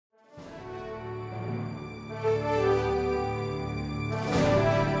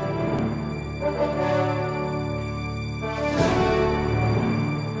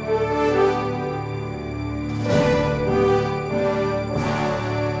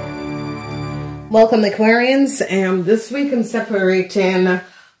Welcome Aquarians. This week I'm separating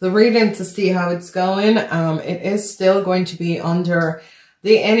the reading to see how it's going. It is still going to be under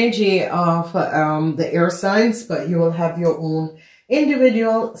the energy of the air signs, but you will have your own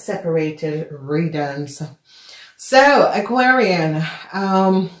individual separated readings. So Aquarian,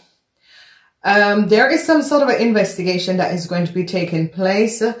 there is some sort of an investigation that is going to be taking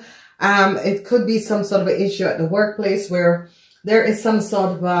place. It could be some sort of an issue at the workplace where there is some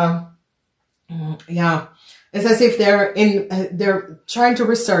sort of a it's as if they're trying to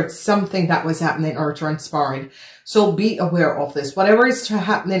research something that was happening or transpiring. So be aware of this. Whatever is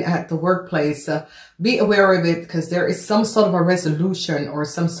happening at the workplace, be aware of it, because there is some sort of a resolution or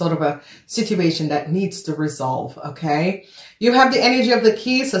some sort of a situation that needs to resolve. Okay. You have the energy of the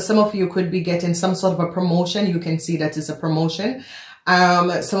key. So some of you could be getting some sort of a promotion. You can see that it's a promotion.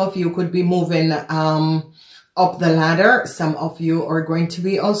 Some of you could be moving, up the ladder. Some of you are going to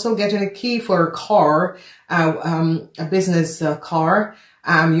be also getting a key for a car, a business car.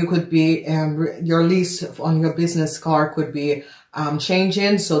 You could be, your lease on your business car could be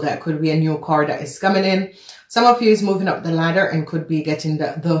changing. So that could be a new car that is coming in. Some of you is moving up the ladder and could be getting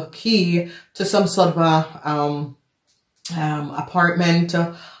the key to some sort of a apartment,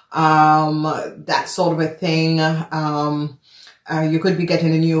 that sort of a thing. You could be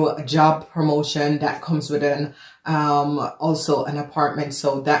getting a new job promotion that comes with an also an apartment.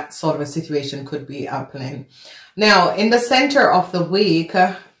 So that sort of a situation could be happening. Now, in the center of the week,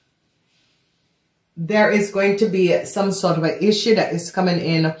 there is going to be some sort of an issue that is coming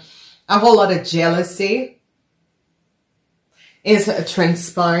in. A whole lot of jealousy is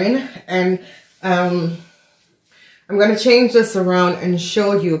transpiring. And I'm going to change this around and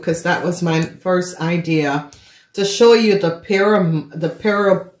show you, because that was my first idea, to show you the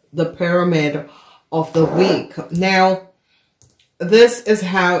pyramid of the week. Now, this is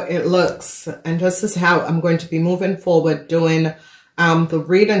how it looks, and this is how I'm going to be moving forward doing the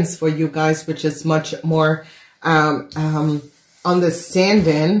readings for you guys, which is much more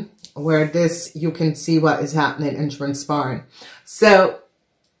understanding, where this you can see what is happening and transpiring. So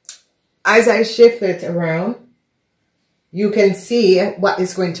as I shift it around, you can see what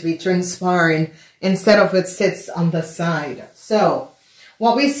is going to be transpiring instead of it sits on the side. So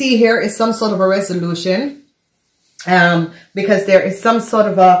what we see here is some sort of a resolution, because there is some sort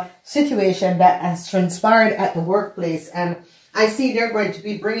of a situation that has transpired at the workplace. And I see they're going to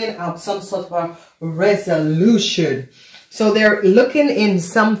be bringing up some sort of a resolution. So they're looking in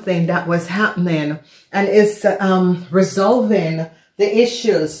something that was happening and is resolving the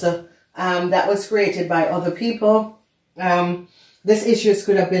issues that was created by other people. This issues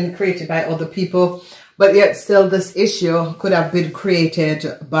could have been created by other people, but yet still this issue could have been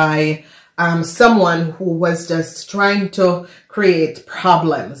created by someone who was just trying to create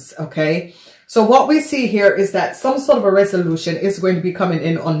problems. Okay. So what we see here is that some sort of a resolution is going to be coming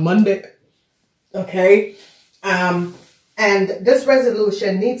in on Monday. Okay. And this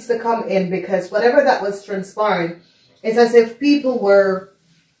resolution needs to come in because whatever that was transpiring is as if people were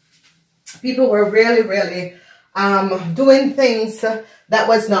really, really doing things that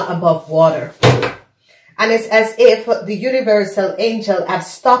was not above water. And it's as if the universal angel have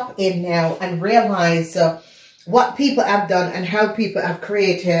stopped in now and realized what people have done and how people have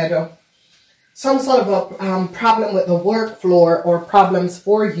created some sort of a problem with the work floor, or problems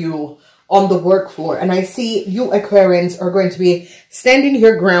for you on the work floor. And I see you Aquarians are going to be standing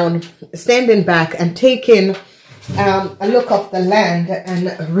your ground, standing back and taking a look of the land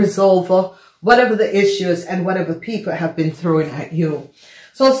and resolve whatever the issues and whatever people have been throwing at you.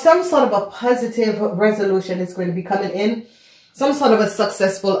 So some sort of a positive resolution is going to be coming in. Some sort of a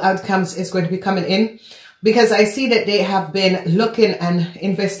successful outcomes is going to be coming in, because I see that they have been looking and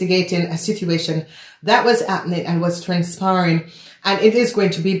investigating a situation that was happening and was transpiring. And it is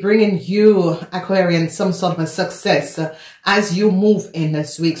going to be bringing you, Aquarian, some sort of a success as you move in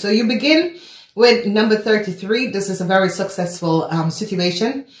this week. So you begin with number 33. This is a very successful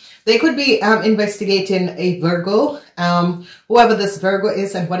situation. They could be investigating a Virgo, whoever this Virgo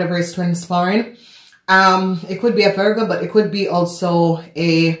is and whatever is transpiring. It could be a Virgo, but it could be also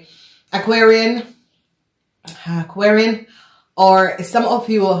a Aquarian, or some of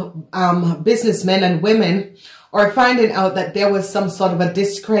you businessmen and women are finding out that there was some sort of a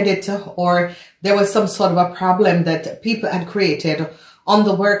discredit, or there was some sort of a problem that people had created on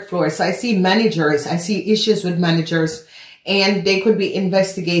the work floor. So I see managers, I see issues with managers. And they could be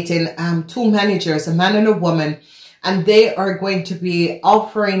investigating two managers, a man and a woman, and they are going to be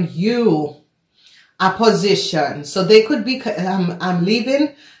offering you a position. So they could be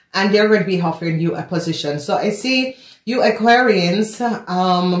leaving, and they're going to be offering you a position. So I see you Aquarians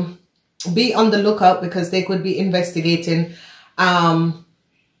be on the lookout because they could be investigating.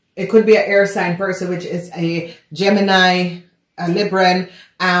 It could be an air sign person, which is a Gemini, a Libran.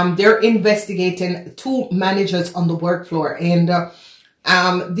 They're investigating 2 managers on the work floor. And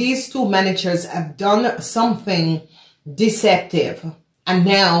these 2 managers have done something deceptive. And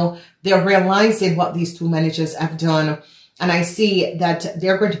now they're realizing what these 2 managers have done. And I see that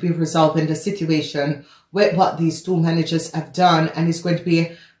they're going to be resolving the situation with what these 2 managers have done. And it's going to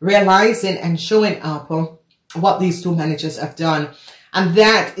be realizing and showing up what these 2 managers have done. And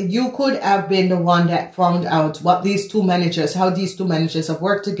that you could have been the one that found out what these 2 managers, how these 2 managers have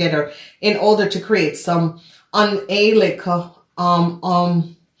worked together in order to create some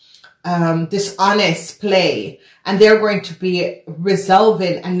dishonest play. And they're going to be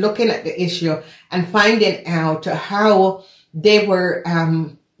resolving and looking at the issue and finding out how they were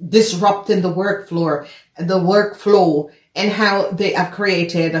disrupting the workflow, and how they have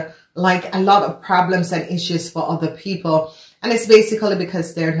created like a lot of problems and issues for other people. And it's basically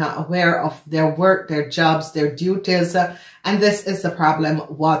because they're not aware of their work, their jobs, their duties. And this is the problem,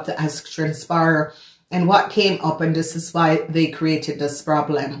 what has transpired and what came up. And this is why they created this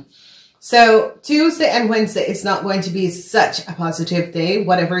problem. So Tuesday and Wednesday is not going to be such a positive day,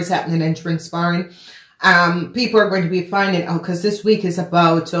 whatever is happening and transpiring. People are going to be finding out, because this week is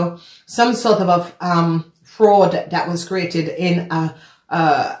about some sort of fraud that was created in a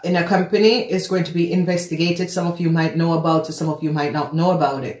company is going to be investigated. Some of you might know about it. Some of you might not know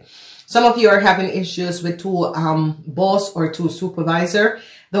about it. Some of you are having issues with 2 boss or 2 supervisor.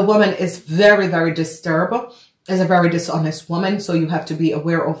 The woman is very, very disturbed. Is a very dishonest woman. So you have to be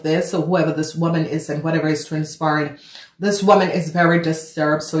aware of this. So whoever this woman is and whatever is transpiring, this woman is very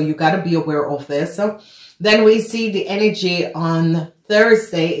disturbed. So you got to be aware of this. Then we see the energy on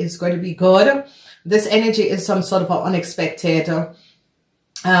Thursday is going to be good. This energy is some sort of an unexpected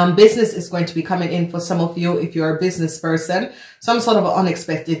business is going to be coming in for some of you. If you're a business person, some sort of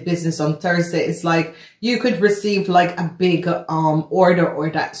unexpected business on Thursday. It's like you could receive like a big order or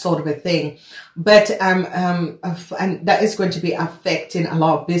that sort of a thing. But and that is going to be affecting a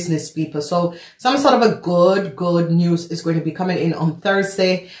lot of business people. So some sort of a good news is going to be coming in on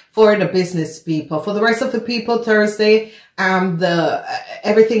Thursday for the business people. For the rest of the people, Thursday,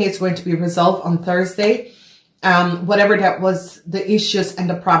 everything is going to be resolved on Thursday. Whatever that was the issues and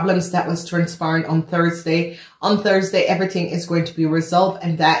the problems that was transpiring on Thursday. On Thursday, everything is going to be resolved.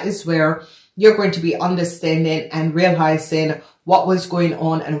 And that is where you're going to be understanding and realizing what was going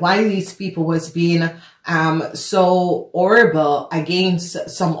on and why these people was being so horrible against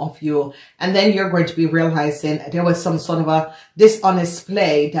some of you. And then you're going to be realizing there was some sort of a dishonest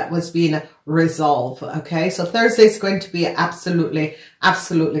play that was being resolved. Okay, so Thursday is going to be an absolutely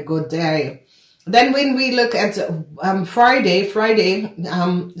good day. Then when we look at Friday,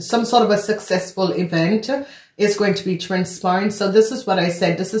 some sort of a successful event is going to be transpiring. So this is what I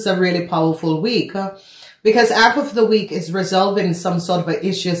said. This is a really powerful week because half of the week is resolving some sort of a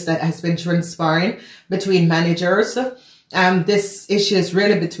issues that has been transpiring between managers. This issue is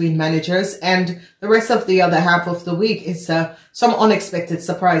really between managers, and the rest of the other half of the week is some unexpected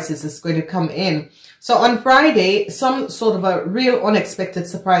surprises is going to come in. So on Friday, some sort of a real unexpected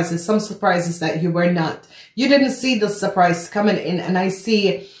surprises, some surprises that you didn't see the surprise coming in. And I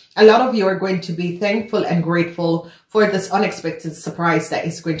see a lot of you are going to be thankful and grateful for this unexpected surprise that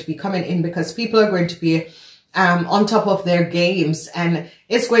is going to be coming in, because people are going to be on top of their games, and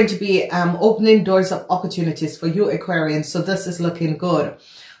it's going to be opening doors of opportunities for you, Aquarians. So this is looking good.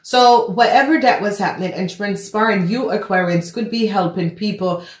 So whatever that was happening and transpiring, you Aquarians could be helping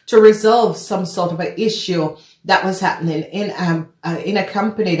people to resolve some sort of an issue that was happening in a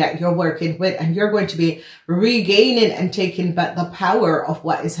company that you're working with, and you're going to be regaining and taking back the power of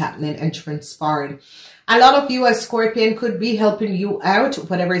what is happening and transpiring. A lot of you as Scorpion could be helping you out,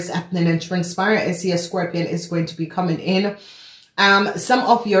 whatever is happening and transpiring. I see a Scorpion is going to be coming in. Some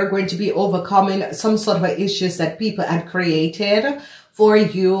of you are going to be overcoming some sort of issues that people had created for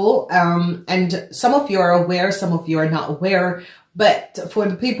you. And some of you are aware, some of you are not aware. But for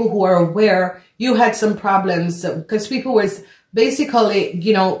the people who are aware, you had some problems because people was basically,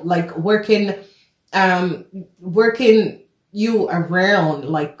 you know, like working you around,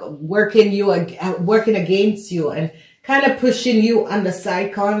 like working against you and kind of pushing you on the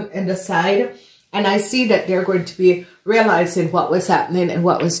side, And I see that they're going to be realizing what was happening and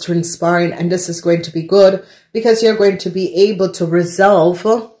what was transpiring. And this is going to be good because you're going to be able to resolve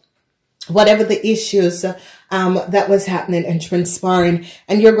whatever the issues that was happening and transpiring.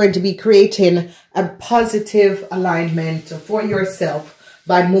 And you're going to be creating a positive alignment for yourself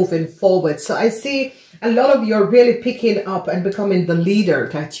by moving forward. So I see a lot of you are really picking up and becoming the leader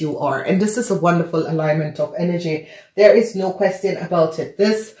that you are. And this is a wonderful alignment of energy. There is no question about it.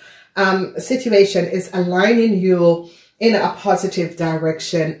 This situation is aligning you in a positive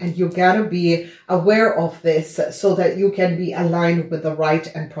direction, and you gotta be aware of this so that you can be aligned with the right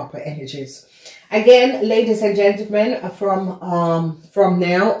and proper energies. Again, ladies and gentlemen, from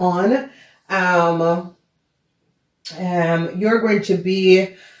now on, you're going to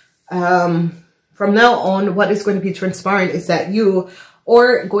be from now on, what is going to be transpiring is that you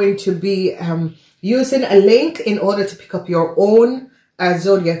are going to be using a link in order to pick up your own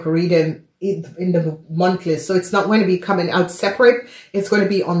zodiac reading in the monthly. So it's not going to be coming out separate. It's going to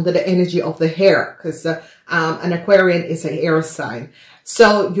be under the energy of the hair, because an Aquarian is a air sign.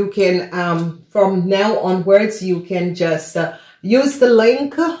 So you can, from now onwards, you can just use the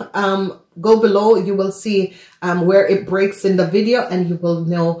link. Go below. You will see where it breaks in the video, and you will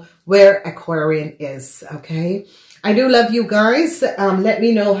know where Aquarian is. Okay. I do love you guys. Let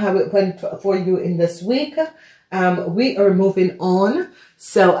me know how it went for you in this week. We are moving on.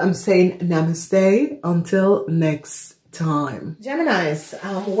 So I'm saying namaste until next time. Geminis,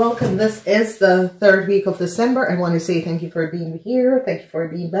 welcome. This is the 3rd week of December. I want to say thank you for being here. Thank you for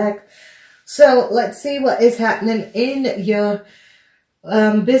being back. So let's see what is happening in your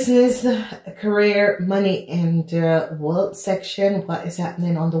business, career, money, and wealth section. What is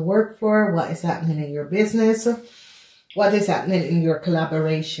happening on the work floor? What is happening in your business? What is happening in your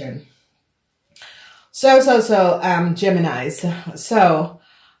collaboration? So, Geminis. So,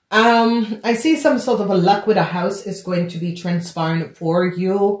 I see some sort of a luck with a house is going to be transpiring for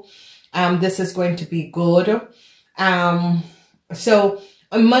you. This is going to be good. So,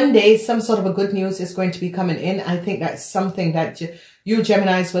 on Monday, some sort of a good news is going to be coming in. I think that's something that you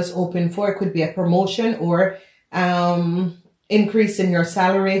Geminis was hoping for. It could be a promotion or increase in your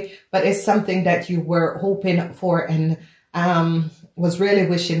salary, but it's something that you were hoping for and was really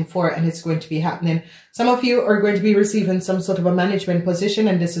wishing for, and it's going to be happening. Some of you are going to be receiving some sort of a management position,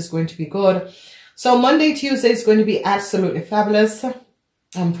 and this is going to be good. So Monday, Tuesday is going to be absolutely fabulous.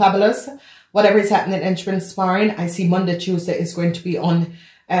 Fabulous. Whatever is happening and transpiring, I see Monday, Tuesday is going to be on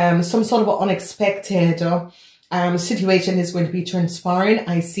some sort of an unexpected situation is going to be transpiring.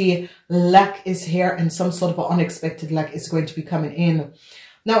 I see luck is here, and some sort of an unexpected luck is going to be coming in.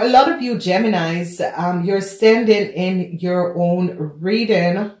 Now, a lot of you Geminis, you're standing in your own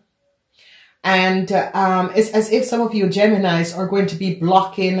reading, and it's as if some of you Geminis are going to be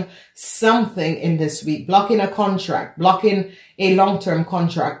blocking something in this week, blocking a contract, blocking a long-term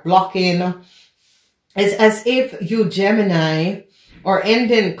contract, blocking. It's as if you Gemini are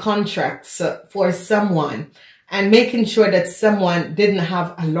ending contracts for someone and making sure that someone didn't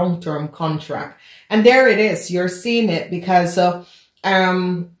have a long-term contract. And there it is. You're seeing it because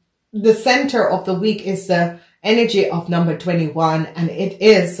the center of the week is the energy of number 21, and it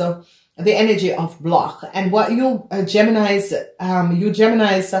is the energy of block. And what you Geminis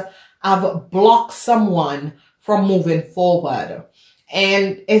have blocked someone from moving forward,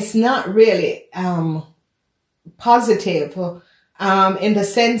 and it's not really positive in the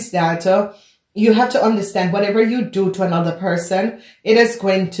sense that you have to understand whatever you do to another person, it is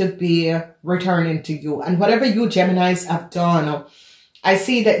going to be returning to you. And whatever you Geminis have done, I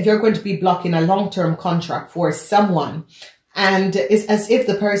see that you're going to be blocking a long-term contract for someone. And it's as if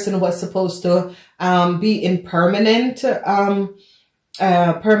the person was supposed to be in permanent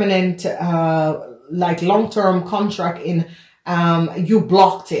like long-term contract in, you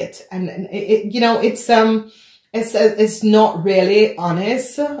blocked it. And it, you know, it's not really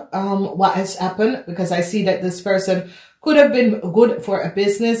honest, what has happened, because I see that this person could have been good for a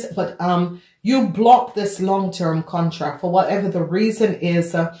business, but, you block this long-term contract for whatever the reason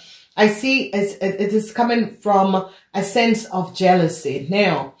is. I see it is coming from a sense of jealousy.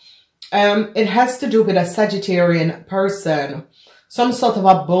 Now, it has to do with a Sagittarian person, some sort of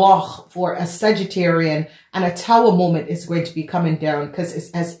a block for a Sagittarian, and a Tower moment is going to be coming down, because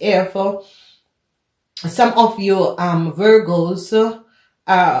it's as if some of you Virgos,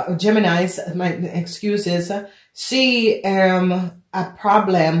 Geminis, my excuses, see a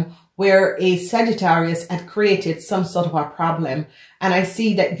problem where a Sagittarius had created some sort of a problem. And I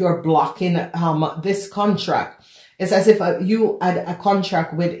see that you're blocking this contract. It's as if you had a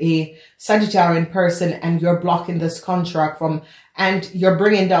contract with a Sagittarian person and you're blocking this contract and you're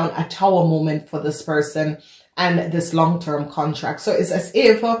bringing down a Tower moment for this person and this long-term contract. So it's as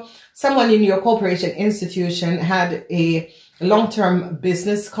if someone in your corporation institution had a long-term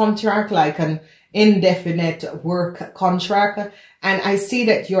business contract, like an indefinite work contract, and I see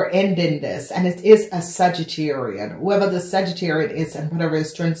that you're ending this, and it is a Sagittarian, whoever the Sagittarian is and whatever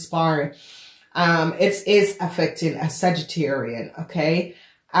is transpiring. it is affecting a Sagittarian, okay?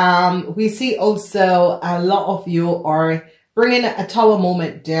 We see also a lot of you are bringing a Tower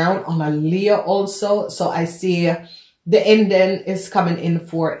moment down on a Leo also. So I see the ending is coming in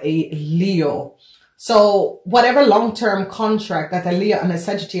for a Leo. So whatever long-term contract that a Leo and a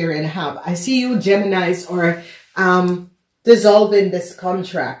Sagittarian have, I see you Geminis are dissolving this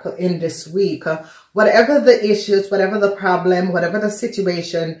contract in this week. Whatever the issues, whatever the problem, whatever the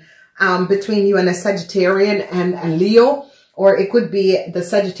situation between you and a Sagittarian and a Leo, or it could be the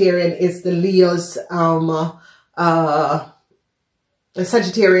Sagittarian is the Leo's, the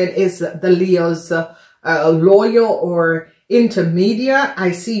Sagittarian is the Leo's loyal or intermediate.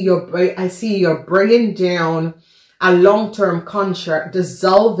 I see you're bringing down a long-term contract,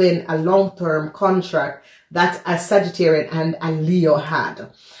 dissolving a long-term contract that a Sagittarian and a Leo had.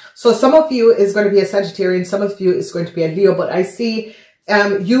 So some of you is going to be a Sagittarian, some of you is going to be a Leo, but I see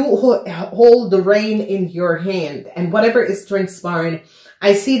you hold the rein in your hand, and whatever is transpiring,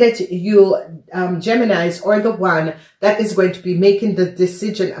 I see that you Geminis are the one that is going to be making the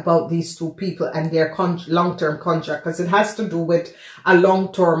decision about these two people and their long-term contract, because it has to do with a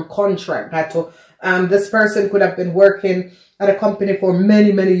long-term contract that this person could have been working at a company for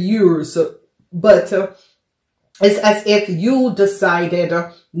many, many years, but it's as if you decided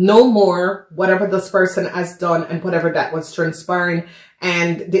no more, whatever this person has done and whatever that was transpiring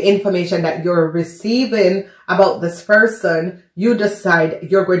and the information that you're receiving about this person, you decide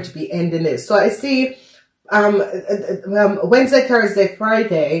you're going to be ending it. So I see Wednesday, Thursday,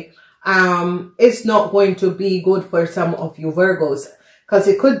 Friday is not going to be good for some of you Virgos, because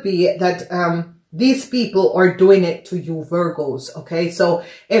it could be that these people are doing it to you Virgos, okay? So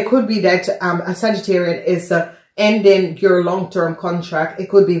it could be that a Sagittarian is ending your long-term contract. It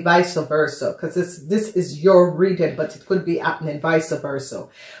could be vice versa, because this is your reading, but it could be happening vice versa.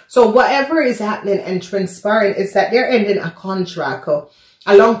 So whatever is happening and transpiring is that they're ending a contract,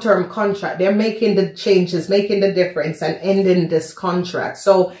 a long-term contract. They're making the changes, making the difference, and ending this contract.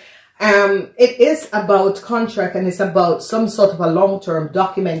 So it is about contract, and it's about some sort of a long-term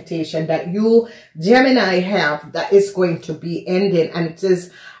documentation that you Gemini have that is going to be ending. And it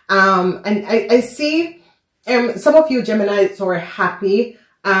is and I see some of you Geminis are happy.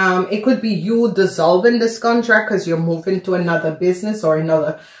 It could be you dissolving this contract because you're moving to another business or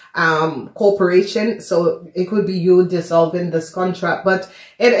another corporation. So it could be you dissolving this contract, but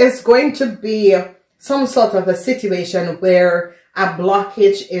it is going to be some sort of a situation where a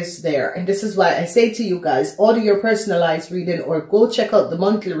blockage is there. And this is why I say to you guys, order your personalized reading or go check out the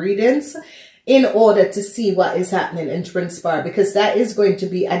monthly readings in order to see what is happening and transpire, because that is going to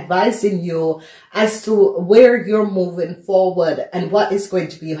be advising you as to where you're moving forward and what is going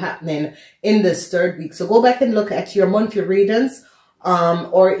to be happening in this third week. So go back and look at your monthly readings,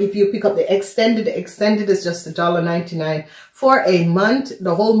 or if you pick up the extended is just $1.99 for a month.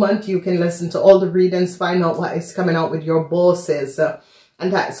 The whole month you can listen to all the readings, find out what is coming out with your bosses,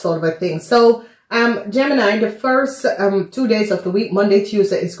 and that sort of a thing. So Gemini, the first 2 days of the week, Monday,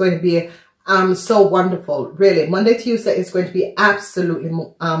 Tuesday, is going to be so wonderful. Really, Monday, Tuesday is going to be absolutely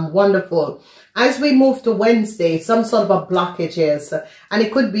wonderful. As we move to Wednesday, some sort of a blockages, and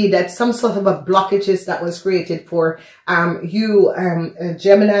it could be that some sort of a blockages that was created for you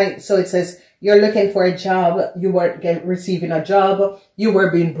Gemini. So it says you're looking for a job, you weren't receiving a job, you were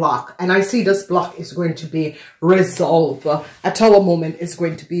being blocked, and I see this block is going to be resolved. A Tower moment is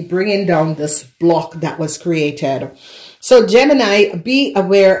going to be bringing down this block that was created. So Gemini, be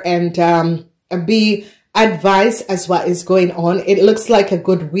aware and be advised as what is going on. It looks like a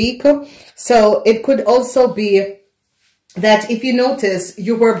good week. So it could also be that if you notice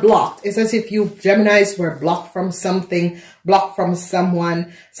you were blocked, it's as if you Geminis were blocked from something, blocked from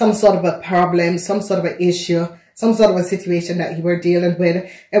someone, some sort of a problem, some sort of an issue, some sort of a situation that you were dealing with.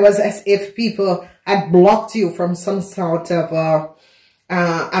 It was as if people had blocked you from some sort of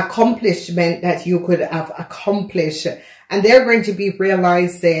accomplishment that you could have accomplished, and they're going to be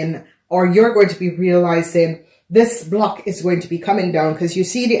realizing, or you're going to be realizing, this block is going to be coming down, because you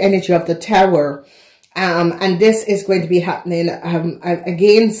see the energy of the Tower, and this is going to be happening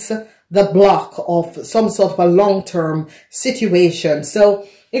against the block of some sort of a long-term situation. So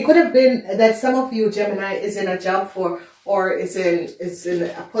it could have been that some of you Gemini is in a job for, or is in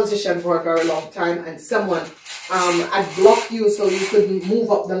a position for a very long time, and someone had blocked you so you couldn't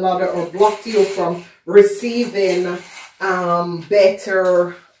move up the ladder, or blocked you from receiving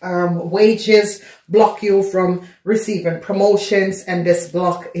better wages, block you from receiving promotions, and this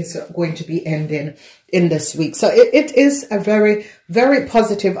block is going to be ending in this week. So it is a very, very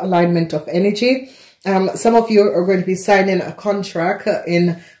positive alignment of energy. Some of you are going to be signing a contract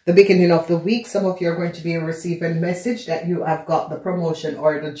in the beginning of the week. Some of you are going to be receiving a message that you have got the promotion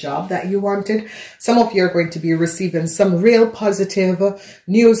or the job that you wanted. Some of you are going to be receiving some real positive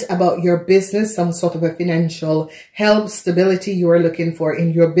news about your business, some sort of a financial help, stability you are looking for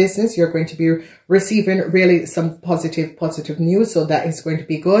in your business. You're going to be receiving really some positive news. So that is going to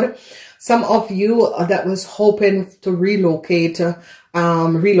be good. Some of you that was hoping to relocate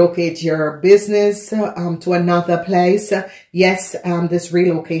your business to another place. Yes, this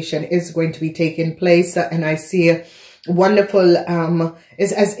relocation is going to be taking place, and I see wonderful,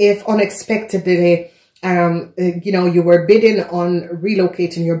 it's as if unexpectedly, you know, you were bidding on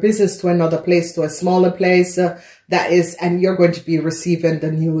relocating your business to another place, to a smaller place, and you're going to be receiving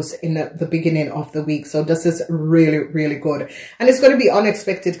the news in the beginning of the week. So this is really good. And it's going to be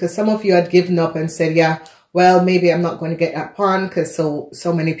unexpected because some of you had given up and said, yeah, well, maybe I'm not going to get that pawn because so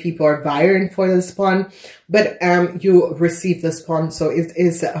many people are vying for this pawn. But you receive this pawn. So it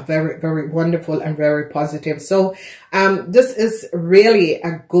is a very wonderful and very positive. So this is really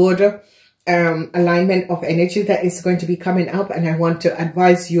a good alignment of energy that is going to be coming up. And I want to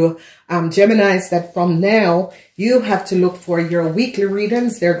advise you, Geminis, that from now you have to look for your weekly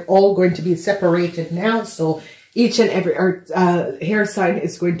readings. They're all going to be separated now. So each and every hair sign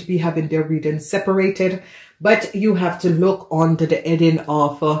is going to be having their readings separated, but you have to look under the heading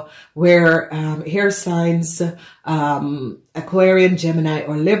of where hair signs, Aquarian, Gemini,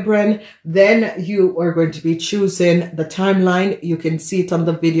 or Libran. Then you are going to be choosing the timeline. You can see it on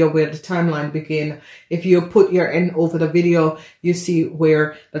the video where the timeline begin. If you put your N over the video, you see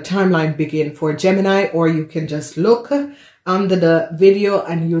where the timeline begin for Gemini, or you can just look under the video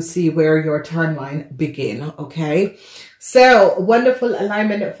and you see where your timeline begin. Okay, so wonderful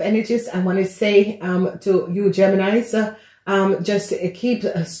alignment of energies. I want to say to you Geminis, just keep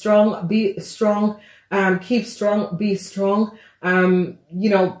strong, be strong, keep strong, be strong. You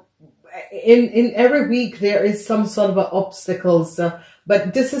know, in every week there is some sort of obstacles,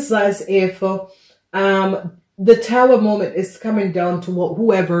 but this is as if the tower moment is coming down to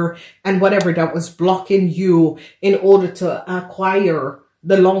whoever and whatever that was blocking you in order to acquire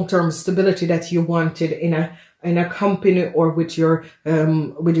the long-term stability that you wanted in a company, or with your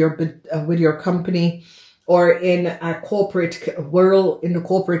company, or in a corporate world, in the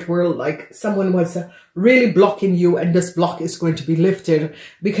corporate world. Like someone was really blocking you, and this block is going to be lifted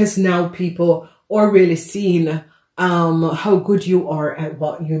because now people are really seeing how good you are at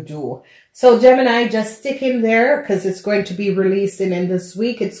what you do. So Gemini, just stick in there because it's going to be releasing in this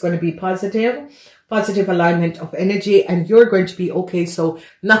week. It's going to be positive alignment of energy, and you're going to be okay. So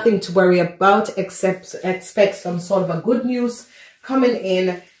nothing to worry about, except expect some sort of a good news coming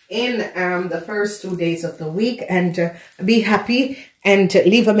in the first 2 days of the week, and be happy and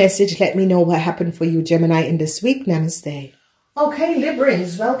leave a message. Let me know what happened for you, Gemini, in this week. Namaste. Okay,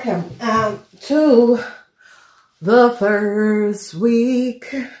 Librans, welcome to the first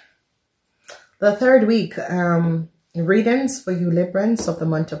week. The third week readings for you Librans of the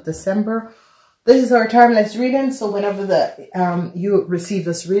month of December. This is our timeless reading. So whenever you receive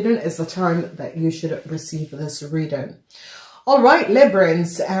this reading is the time that you should receive this reading. All right,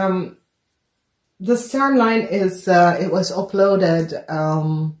 Librans. This timeline is it was uploaded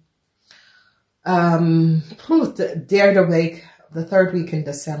the third week in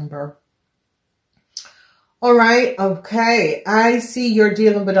December. All right, okay. I see you're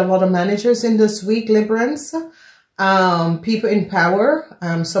dealing with a lot of managers in this week, Librans. People in power,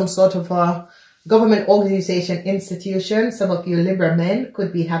 some sort of a government organization, institution. Some of you Libra men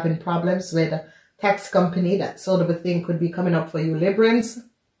could be having problems with a tax company. That sort of a thing could be coming up for you, Librans.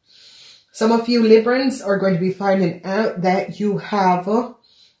 Some of you Librans are going to be finding out that you have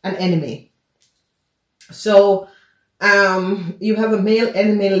an enemy. So, you have a male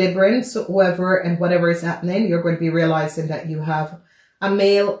enemy, Librans, so whoever and whatever is happening, you're going to be realizing that you have a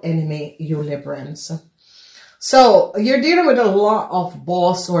male enemy, you Librans. So you're dealing with a lot of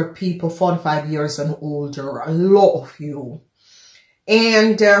boss or people 45 years and older, a lot of you.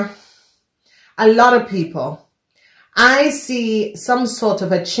 And a lot of people. I see some sort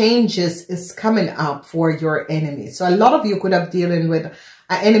of a changes is coming up for your enemy. So a lot of you could have dealing with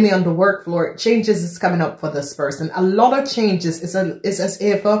an enemy on the work floor. Changes is coming up for this person. A lot of changes is as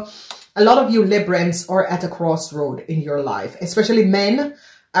if a lot of you Librans are at a crossroad in your life, especially men.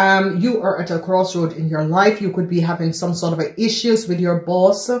 You are at a crossroad in your life. You could be having some sort of issues with your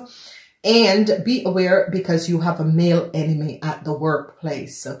boss, and be aware because you have a male enemy at the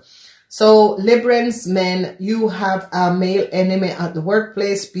workplace. So Librans, men, you have a male enemy at the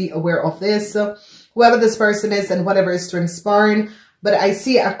workplace. Be aware of this. Whoever this person is and whatever is transpiring. But I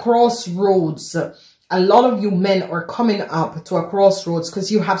see a crossroads a lot of you men are coming up to a crossroads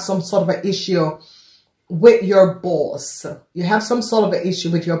because you have some sort of an issue with your boss. You have some sort of an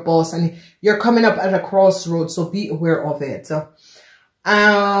issue with your boss and you're coming up at a crossroads, so be aware of it. So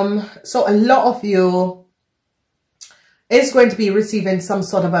a lot of you is going to be receiving some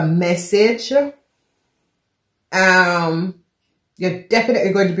sort of a message. You're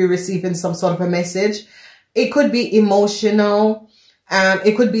definitely going to be receiving some sort of a message. It could be emotional.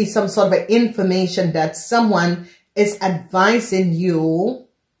 It could be some sort of information that someone is advising you.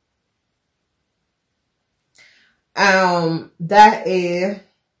 That is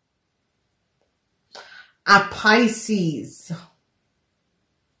a Pisces.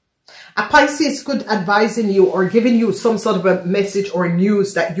 A Pisces could advising you or giving you some sort of a message or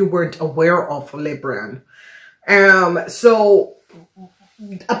news that you weren't aware of, Libran. So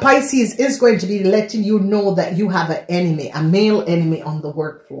a Pisces is going to be letting you know that you have an enemy, a male enemy on the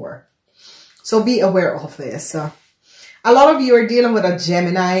work floor. So be aware of this. A lot of you are dealing with a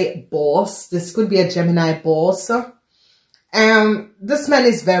Gemini boss. This could be a Gemini boss. This man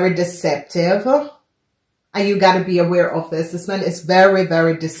is very deceptive. And you got to be aware of this. This man is very,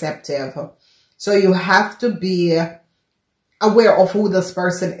 very deceptive. So you have to be aware of who this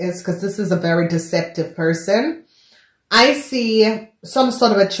person is, because this is a very deceptive person. I see some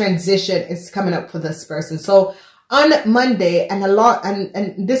sort of a transition is coming up for this person. So on Monday and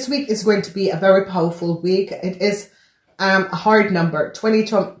this week is going to be a very powerful week. It is a hard number,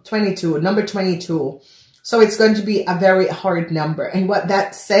 22, number 22. So it's going to be a very hard number. And what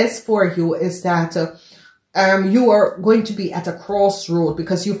that says for you is that you are going to be at a crossroad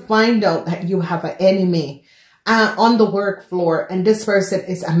because you find out that you have an enemy on the work floor, and this person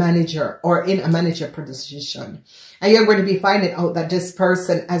is a manager or in a manager position. And you're going to be finding out that this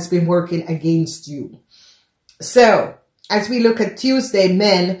person has been working against you. So as we look at Tuesday,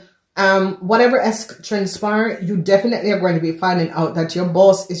 men, whatever has transpired, you definitely are going to be finding out that your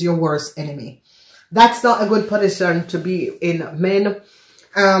boss is your worst enemy. That's not a good position to be in, men,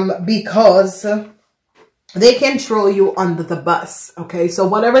 because they can throw you under the bus. Okay, so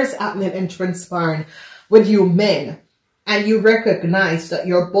whatever is happening and transpiring with you men, and you recognize that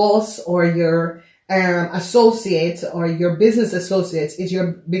your boss or your associate or your business associate is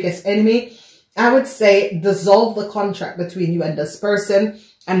your biggest enemy, I would say dissolve the contract between you and this person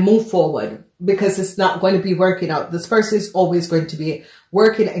and move forward, because it's not going to be working out. This person is always going to be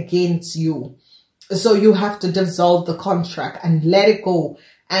working against you. So you have to dissolve the contract and let it go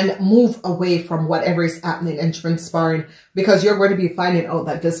and move away from whatever is happening and transpiring, because you're going to be finding out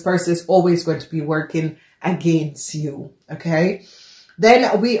that this person is always going to be working against you. Okay.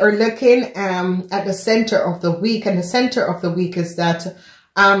 Then we are looking at the center of the week, and the center of the week is that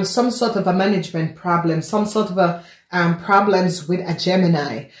some sort of a management problem, some sort of a problems with a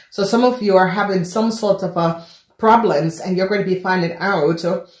Gemini. So some of you are having some sort of a problems, and you're going to be finding out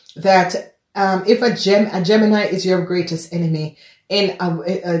that if a Gemini is your greatest enemy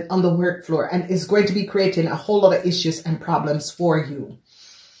on the work floor, and is going to be creating a whole lot of issues and problems for you.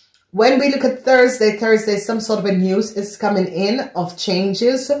 When we look at Thursday, some sort of a news is coming in of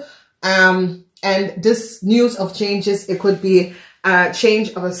changes. And this news of changes, it could be a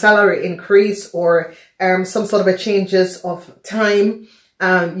change of a salary increase, or some sort of a changes of time.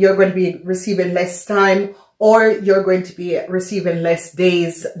 You're going to be receiving less time, or you're going to be receiving less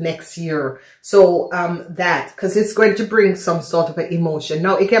days next year. So because it's going to bring some sort of an emotion.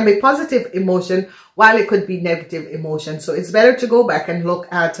 Now, it can be positive emotion, while it could be negative emotion. So it's better to go back and look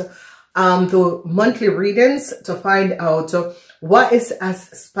at the monthly readings to find out what is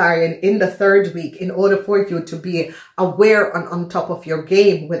aspiring in the third week, in order for you to be aware and on top of your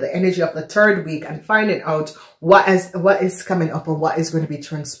game with the energy of the third week, and finding out what is coming up and what is going to be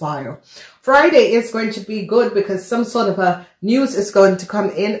transpire. Friday is going to be good because some sort of a news is going to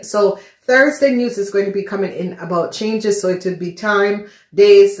come in. So Thursday news is going to be coming in about changes. So it would be time,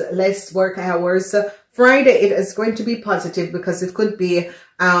 days, less work hours. Friday, it is going to be positive because it could be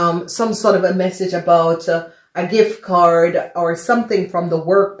some sort of a message about a gift card or something from the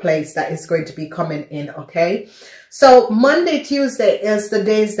workplace that is going to be coming in. Okay. So Monday, Tuesday is the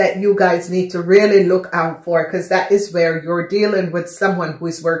days that you guys need to really look out for, because that is where you're dealing with someone who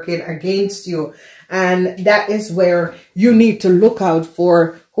is working against you. And that is where you need to look out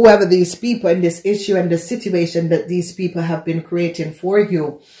for whoever these people in this issue and the situation that these people have been creating for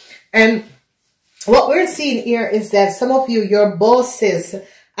you. And what we're seeing here is that some of you, your bosses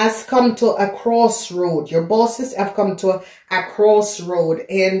has come to a crossroad. Your bosses have come to a crossroad,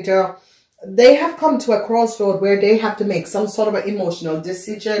 and they have come to a crossroad where they have to make some sort of an emotional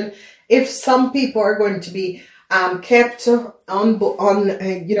decision. If some people are going to be kept on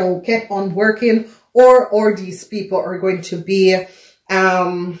working, or these people are going to be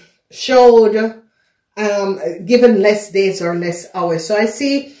showed given less days or less hours. So I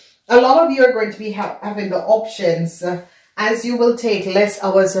see a lot of you are going to be having the options as you will take less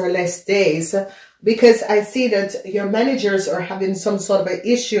hours or less days, because I see that your managers are having some sort of an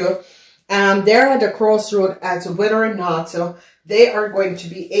issue. They're at a crossroad as to whether or not they are going to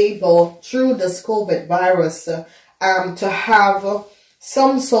be able, through this COVID virus, to have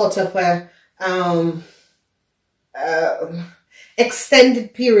some sort of a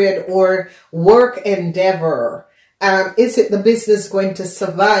extended period or work endeavor. Is it the business going to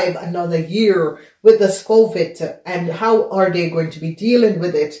survive another year with this COVID, and how are they going to be dealing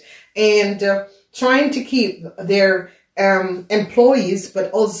with it, and trying to keep their employees,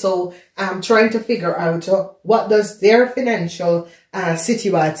 but also trying to figure out what does their financial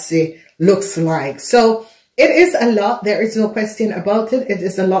situation looks like. So it is a lot. There is no question about it. It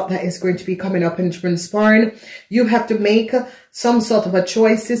is a lot that is going to be coming up and transpiring. You have to make some sort of a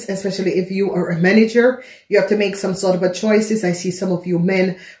choices, especially if you are a manager. You have to make some sort of a choices. I see some of you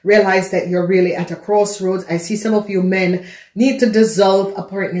men realize that you're really at a crossroads. I see some of you men need to dissolve a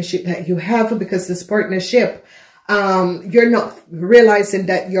partnership that you have, because this partnership, you're not realizing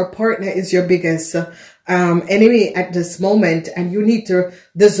that your partner is your biggest enemy at this moment, and you need to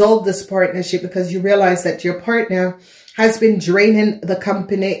dissolve this partnership because you realize that your partner has been draining the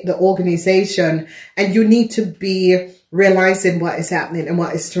company, the organization, and you need to be realizing what is happening and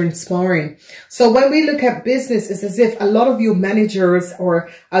what is transpiring. So when we look at business, it's as if a lot of you managers, or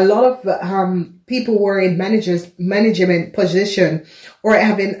a lot of people who are in management position, or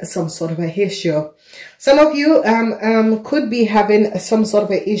having some sort of a issue. Some of you could be having some sort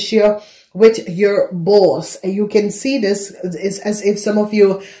of an issue with your boss. You can see this is as if some of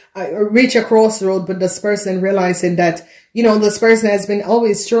you reach a crossroad with this person, realizing that, you know, this person has been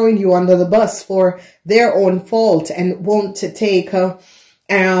always throwing you under the bus for their own fault, and won't take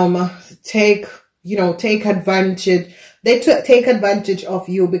advantage. They take advantage of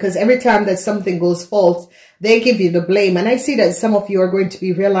you, because every time that something goes false, they give you the blame. And I see that some of you are going to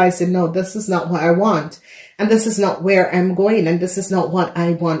be realizing, no, this is not what I want, and this is not where I'm going, and this is not what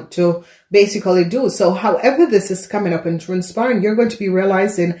I want to basically do. So however this is coming up and transpiring, you're going to be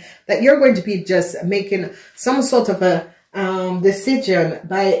realizing that you're going to be just making some sort of a decision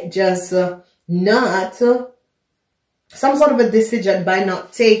by just not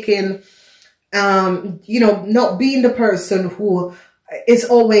taking, not being the person who is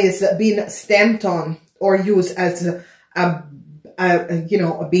always being stamped on or used as a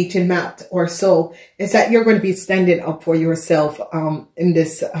beaten mat or so. Is that you're going to be standing up for yourself in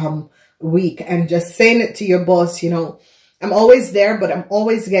this week, and just saying it to your boss, I'm always there, but I'm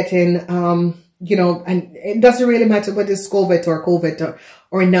always getting, and it doesn't really matter whether it's COVID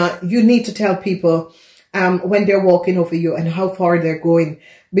or not. You need to tell people when they're walking over you and how far they're going,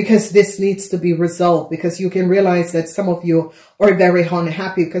 because this needs to be resolved, because you can realize that some of you are very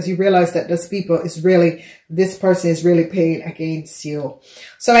unhappy because you realize that this person is really paying against you.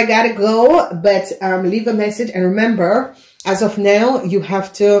 So I gotta go, but leave a message, and remember, as of now, you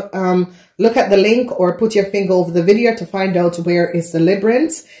have to look at the link or put your finger over the video to find out where is the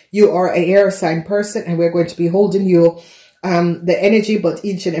Librans. You are a air sign person, and we're going to be holding you the energy, but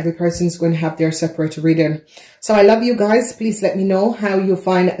each and every person is going to have their separate reading. So I love you guys. Please let me know how you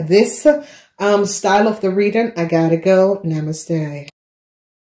find this style of the reading. I gotta go. Namaste.